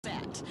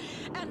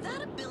And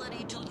that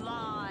ability to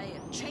lie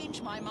and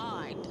change my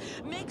mind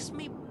makes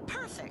me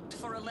perfect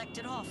for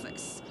elected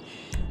office.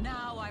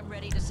 Now I'm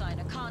ready to sign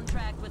a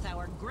contract with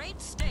our great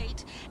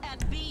state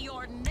and be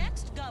your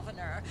next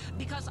governor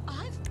because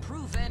I've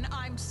proven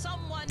I'm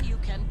someone you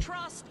can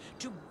trust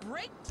to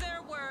break their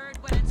word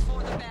when it's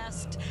for the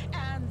best.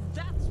 And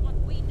that's what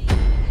we need in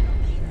a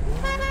leader.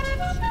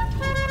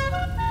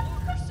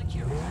 Border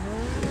security.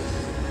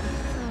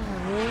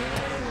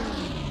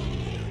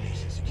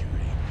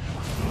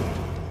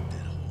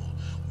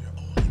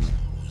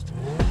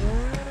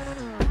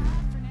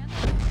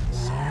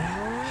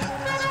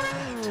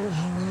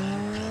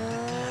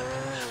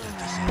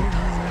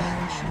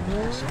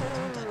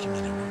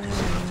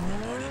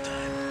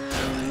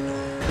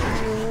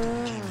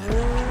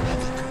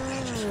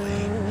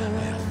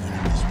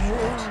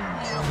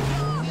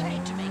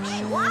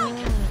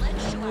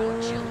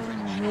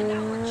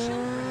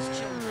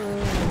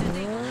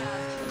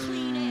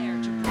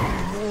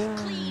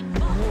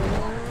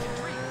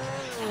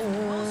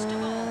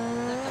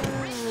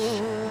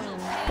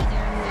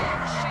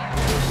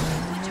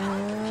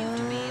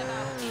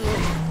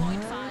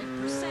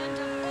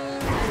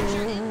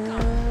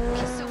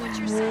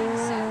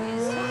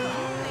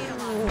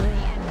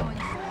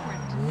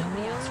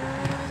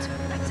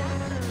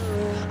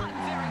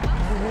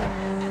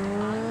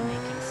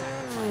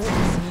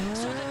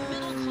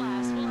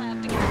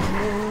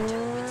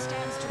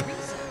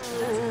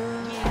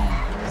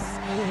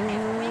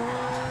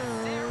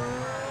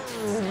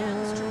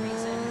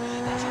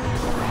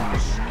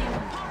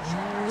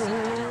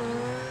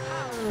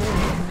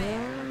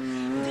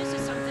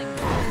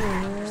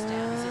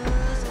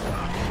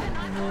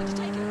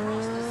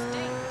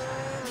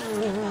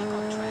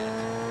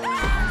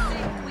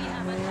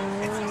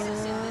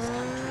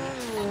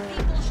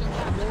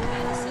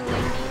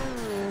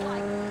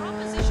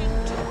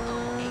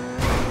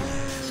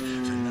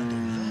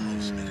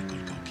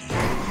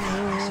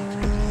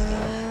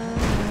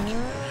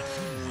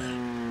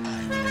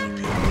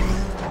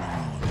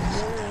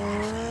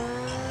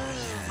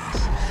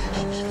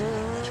 She's